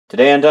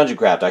Today on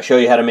DungeonCraft, I show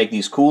you how to make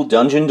these cool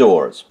dungeon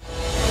doors.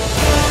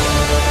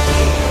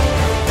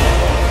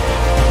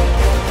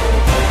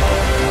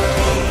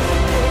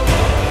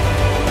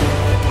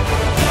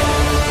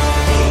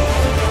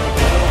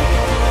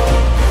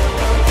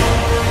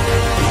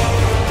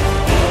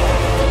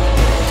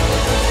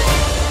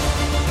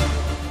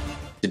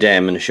 Today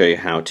I'm going to show you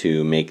how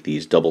to make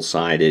these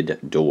double-sided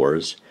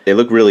doors. They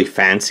look really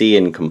fancy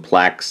and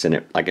complex, and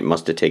it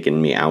must have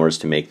taken me hours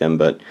to make them,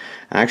 but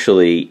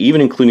actually,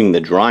 even including the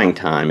drying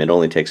time, it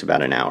only takes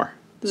about an hour.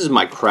 This is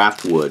my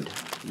craft wood.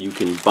 You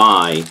can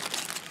buy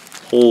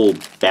whole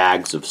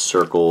bags of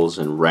circles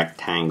and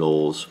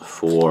rectangles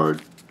for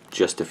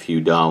just a few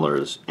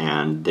dollars,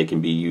 and they can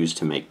be used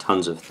to make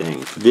tons of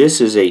things. This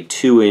is a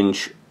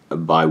 2-inch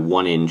by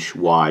 1-inch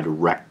wide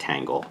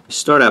rectangle.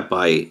 Start out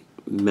by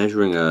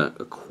measuring a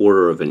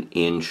 1/4 of an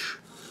inch,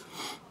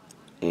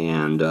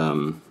 and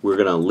we're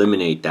going to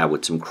eliminate that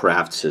with some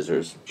craft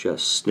scissors,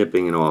 just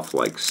snipping it off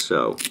like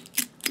so.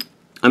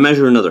 I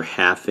measure another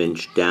 1/2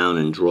 inch down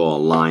and draw a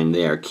line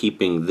there,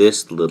 keeping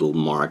this little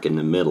mark in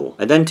the middle.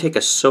 I then take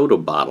a soda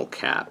bottle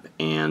cap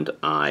and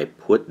I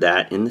put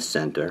that in the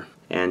center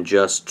and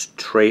just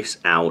trace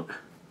out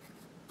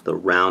the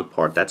round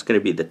part. That's going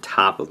to be the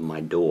top of my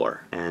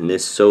door, and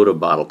this soda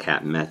bottle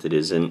cap method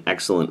is an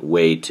excellent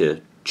way to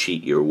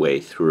cheat your way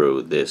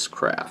through this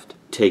craft.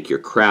 Take your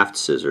craft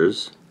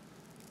scissors,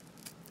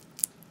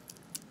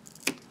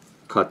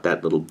 cut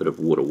that little bit of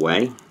wood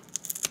away.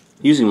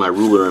 Using my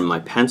ruler and my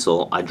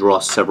pencil, I draw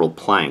several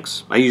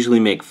planks. I usually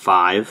make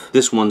 5.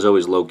 This one's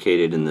always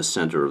located in the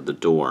center of the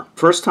door.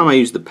 First time I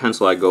use the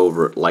pencil, I go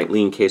over it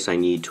lightly in case I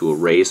need to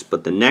erase,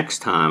 but the next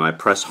time I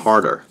press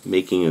harder,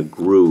 making a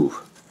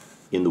groove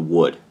in the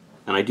wood.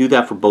 And I do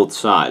that for both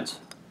sides.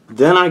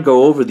 Then I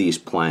go over these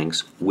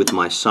planks with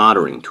my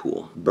soldering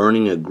tool,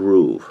 burning a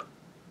groove.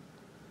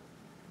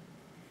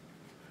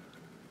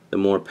 The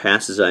more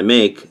passes I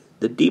make,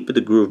 the deeper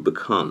the groove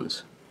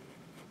becomes.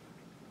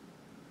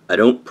 I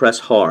don't press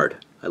hard.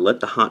 I let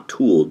the hot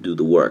tool do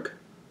the work.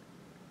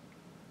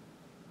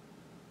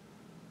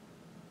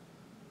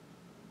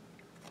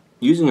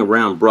 Using a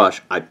round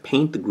brush, I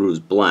paint the grooves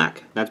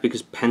black. That's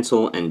because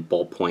pencil and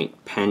ballpoint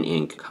pen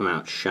ink come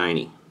out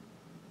shiny.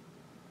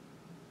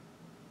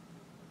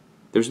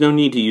 There's no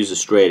need to use a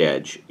straight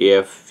edge.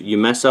 If you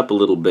mess up a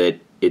little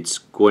bit, it's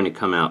going to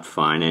come out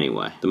fine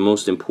anyway. The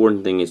most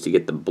important thing is to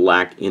get the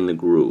black in the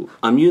groove.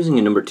 I'm using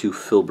a number 2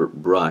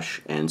 filbert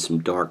brush and some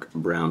dark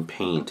brown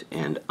paint,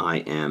 and I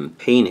am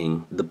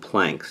painting the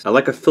planks. I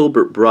like a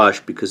filbert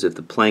brush because if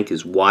the plank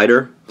is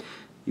wider,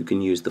 you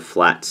can use the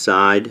flat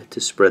side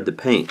to spread the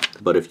paint.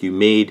 But if you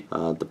made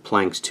the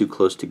planks too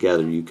close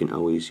together, you can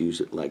always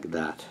use it like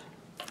that.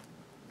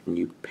 And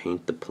you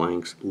paint the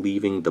planks,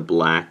 leaving the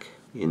black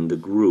in the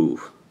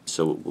groove,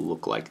 so it will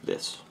look like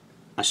this.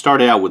 I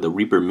started out with a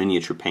Reaper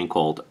miniature paint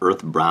called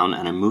Earth Brown,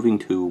 and I'm moving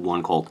to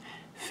one called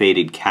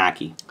Faded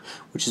Khaki,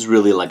 which is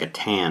really like a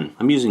tan.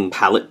 I'm using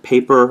palette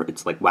paper.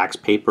 It's like wax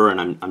paper,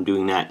 and I'm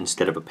doing that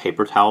instead of a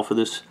paper towel for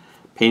this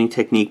painting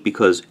technique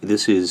because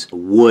this is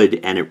wood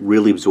and it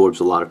really absorbs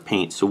a lot of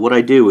paint. So what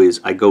I do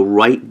is I go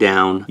right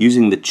down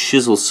using the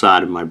chisel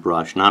side of my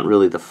brush, not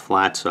really the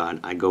flat side.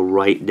 I go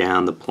right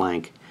down the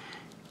plank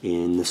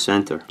in the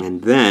center,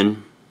 and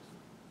then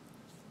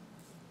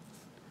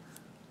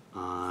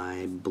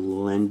I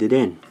blend it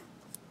in.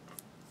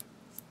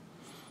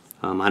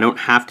 I don't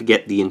have to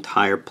get the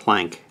entire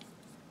plank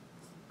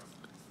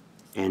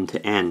end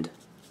to end.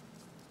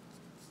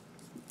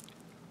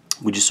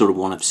 We just sort of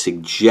want to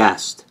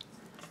suggest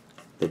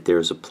that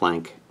there's a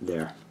plank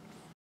there.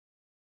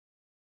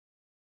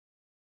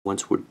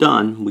 Once we're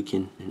done, we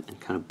can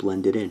kind of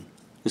blend it in.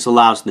 This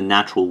allows the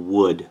natural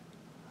wood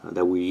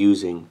that we're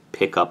using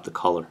pick up the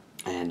color,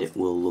 and it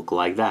will look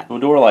like that. A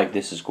door like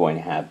this is going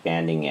to have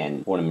banding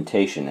and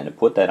ornamentation, and to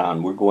put that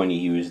on, we're going to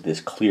use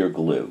this clear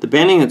glue. The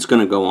banding that's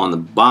going to go on the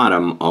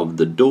bottom of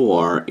the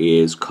door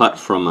is cut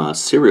from a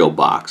cereal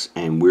box,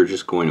 and we're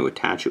just going to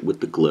attach it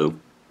with the glue.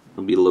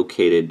 It'll be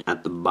located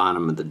at the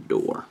bottom of the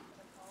door.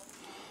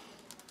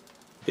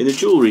 In the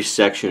jewelry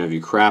section of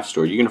your craft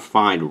store, you're going to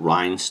find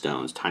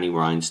rhinestones, tiny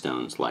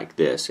rhinestones like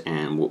this,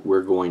 and what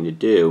we're going to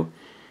do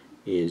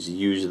is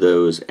use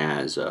those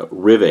as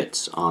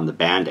rivets on the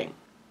banding.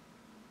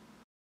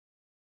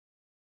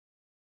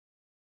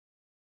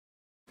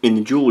 In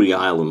the jewelry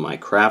aisle of my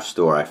craft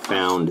store, I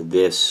found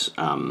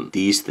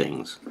these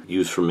things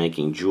used for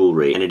making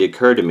jewelry, and it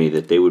occurred to me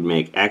that they would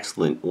make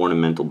excellent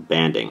ornamental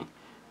banding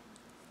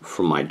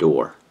for my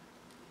door.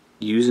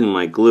 Using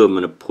my glue, I'm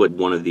going to put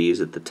one of these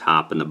at the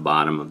top and the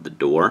bottom of the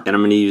door, and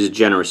I'm going to use a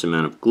generous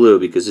amount of glue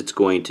because it's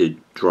going to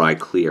dry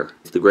clear.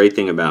 The great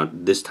thing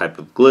about this type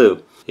of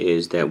glue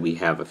is that we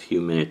have a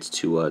few minutes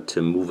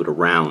to move it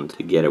around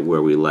to get it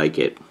where we like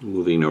it,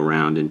 moving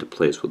around into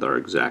place with our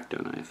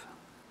X-Acto knife.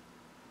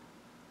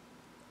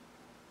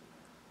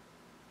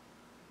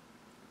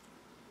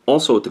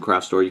 Also at the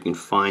craft store, you can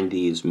find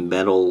these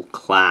metal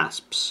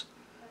clasps,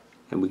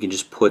 and we can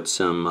just put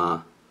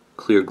some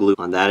clear glue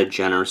on that a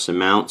generous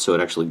amount so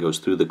it actually goes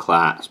through the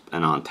clasp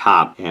and on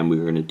top, and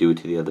we're going to do it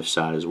to the other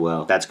side as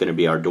well. That's going to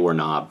be our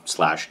doorknob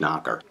 /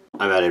 knocker.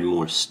 I've added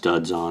more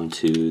studs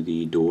onto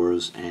the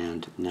doors,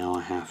 and now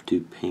I have to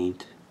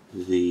paint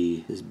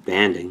this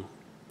banding,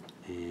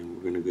 and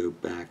we're going to go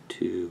back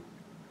to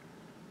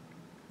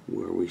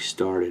where we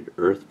started,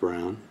 earth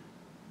brown,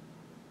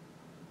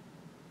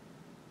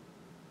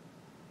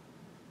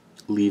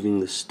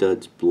 leaving the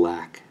studs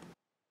black.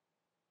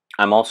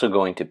 I'm also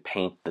going to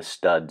paint the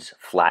studs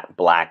flat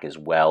black as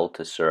well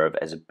to serve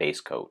as a base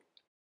coat.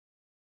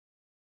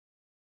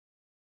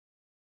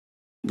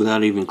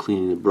 Without even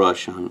cleaning the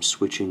brush, I'm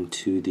switching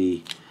to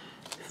the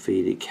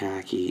faded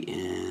khaki,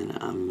 and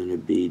I'm going to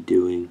be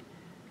doing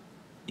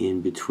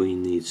in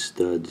between these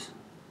studs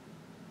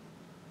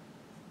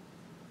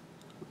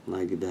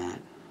like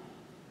that.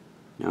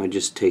 Now I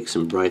just take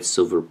some bright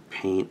silver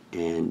paint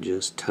and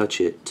just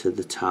touch it to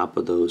the top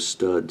of those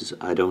studs.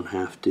 I don't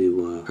have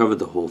to cover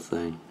the whole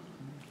thing,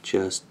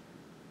 just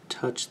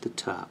touch the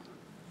top.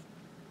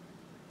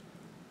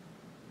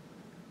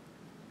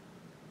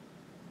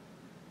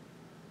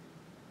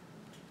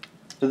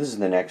 So this is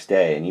the next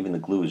day, and even the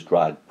glue is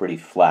dried pretty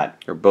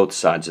flat, or both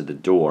sides of the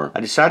door.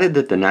 I decided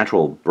that the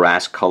natural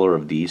brass color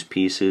of these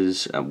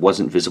pieces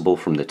wasn't visible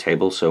from the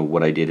table, so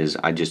what I did is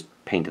I just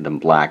painted them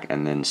black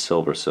and then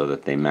silver so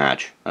that they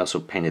match. I also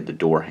painted the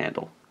door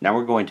handle. Now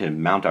we're going to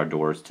mount our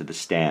doors to the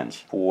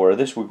stands. For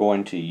this we're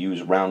going to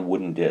use round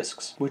wooden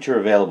discs, which are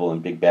available in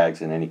big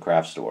bags in any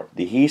craft store.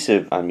 The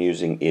adhesive I'm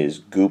using is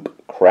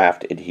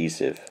DungeonCraft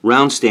adhesive.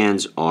 Round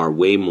stands are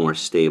way more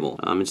stable.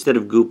 Instead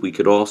of goop we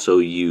could also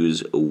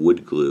use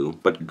wood glue,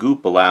 but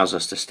goop allows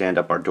us to stand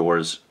up our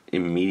doors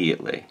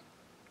immediately.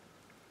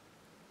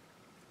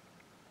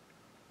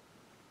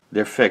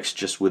 They're fixed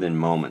just within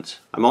moments.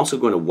 I'm also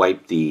going to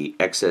wipe the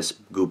excess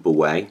goop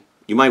away.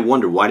 You might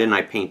wonder, why didn't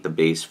I paint the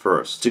base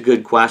first? It's a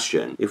good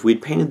question. If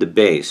we'd painted the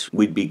base,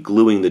 we'd be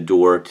gluing the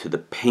door to the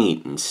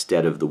paint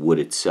instead of the wood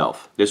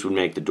itself. This would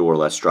make the door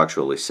less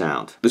structurally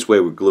sound. This way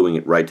we're gluing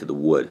it right to the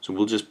wood. So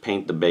we'll just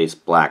paint the base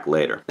black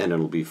later, and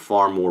it'll be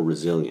far more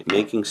resilient.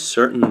 Making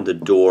certain the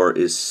door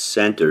is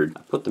centered,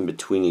 I put them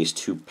between these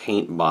two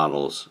paint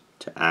bottles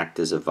to act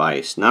as a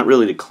vise. Not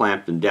really to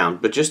clamp them down,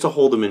 but just to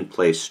hold them in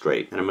place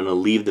straight. And I'm going to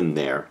leave them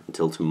there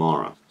until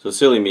tomorrow. So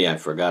silly me, I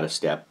forgot a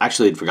step.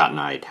 Actually, I'd forgotten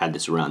I had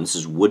this around. This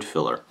is wood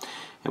filler.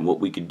 And what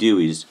we could do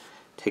is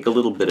take a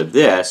little bit of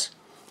this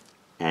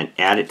and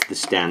add it to the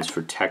stands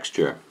for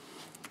texture.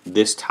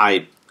 This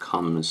type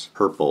comes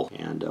purple,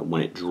 and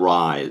when it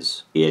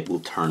dries, it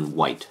will turn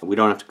white. We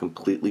don't have to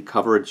completely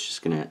cover it. It's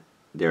just going to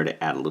there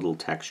to add a little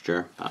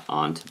texture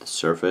onto the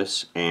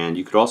surface, and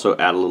you could also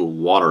add a little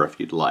water if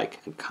you'd like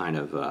and kind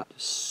of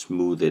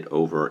smooth it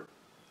over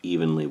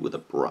evenly with a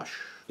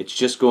brush. It's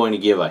just going to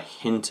give a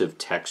hint of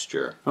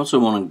texture. I also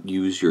want to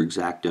use your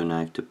X-Acto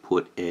knife to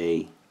put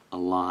a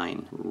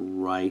line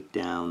right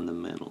down the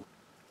middle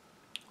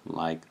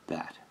like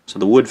that. So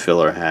the wood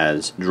filler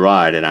has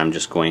dried, and I'm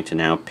just going to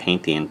now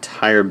paint the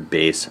entire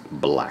base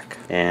black.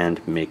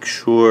 And make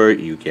sure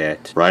you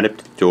get right up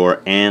to the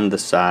door and the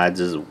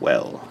sides as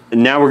well.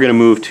 And now we're going to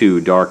move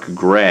to dark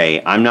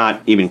gray. I'm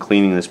not even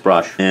cleaning this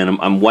brush, and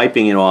I'm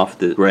wiping it off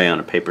the gray on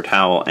a paper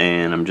towel,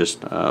 and I'm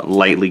just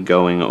lightly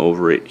going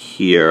over it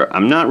here.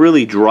 I'm not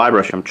really dry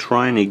brushing. I'm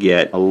trying to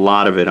get a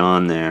lot of it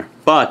on there.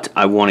 But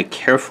I want to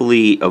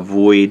carefully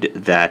avoid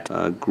that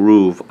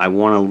groove. I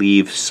want to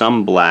leave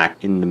some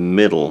black in the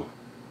middle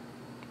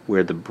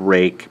where the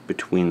break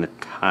between the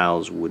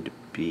tiles would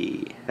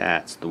be.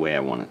 That's the way I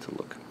want it to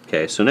look.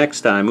 Okay, so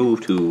next I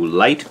move to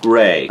light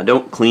gray. I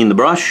don't clean the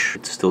brush.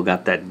 It's still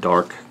got that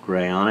dark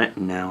gray on it.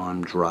 Now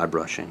I'm dry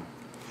brushing.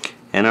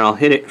 And I'll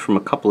hit it from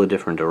a couple of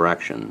different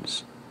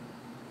directions,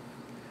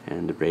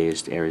 and the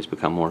raised areas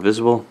become more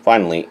visible.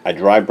 Finally, I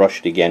dry brush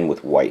it again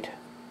with white.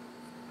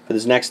 For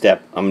this next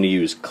step, I'm going to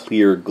use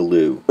clear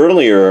glue.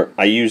 Earlier,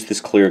 I used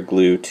this clear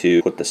glue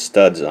to put the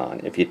studs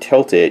on. If you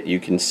tilt it, you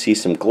can see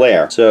some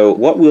glare. So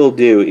what we'll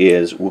do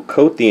is we'll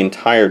coat the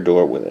entire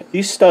door with it.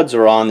 These studs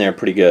are on there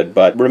pretty good,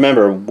 but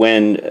remember,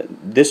 when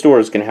this door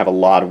is going to have a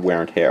lot of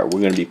wear and tear. We're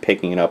going to be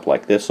picking it up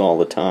like this all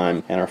the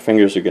time, and our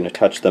fingers are going to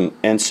touch them.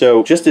 And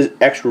so, just as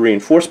extra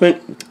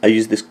reinforcement, I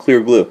use this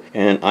clear glue,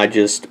 and I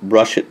just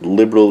brush it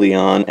liberally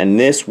on, and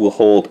this will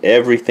hold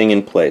everything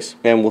in place.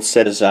 And we'll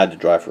set it aside to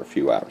dry for a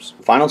few hours.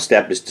 Final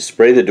step is to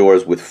spray the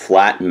doors with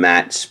flat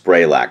matte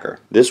spray lacquer.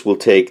 This will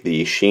take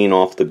the sheen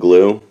off the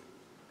glue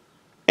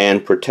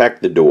and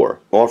protect the door,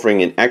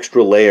 offering an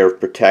extra layer of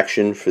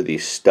protection for the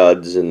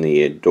studs and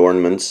the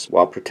adornments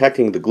while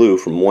protecting the glue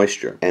from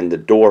moisture and the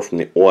door from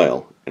the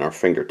oil in our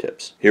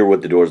fingertips. Here are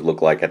what the doors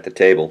look like at the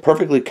table,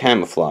 perfectly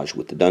camouflaged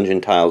with the dungeon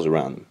tiles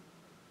around them.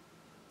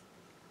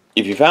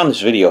 If you found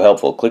this video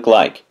helpful, click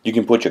like. You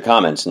can put your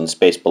comments in the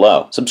space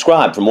below.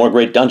 Subscribe for more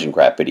great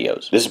DungeonCraft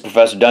videos. This is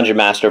Professor Dungeon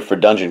Master for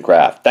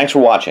DungeonCraft. Thanks for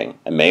watching,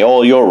 and may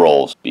all your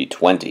rolls be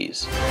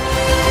 20s.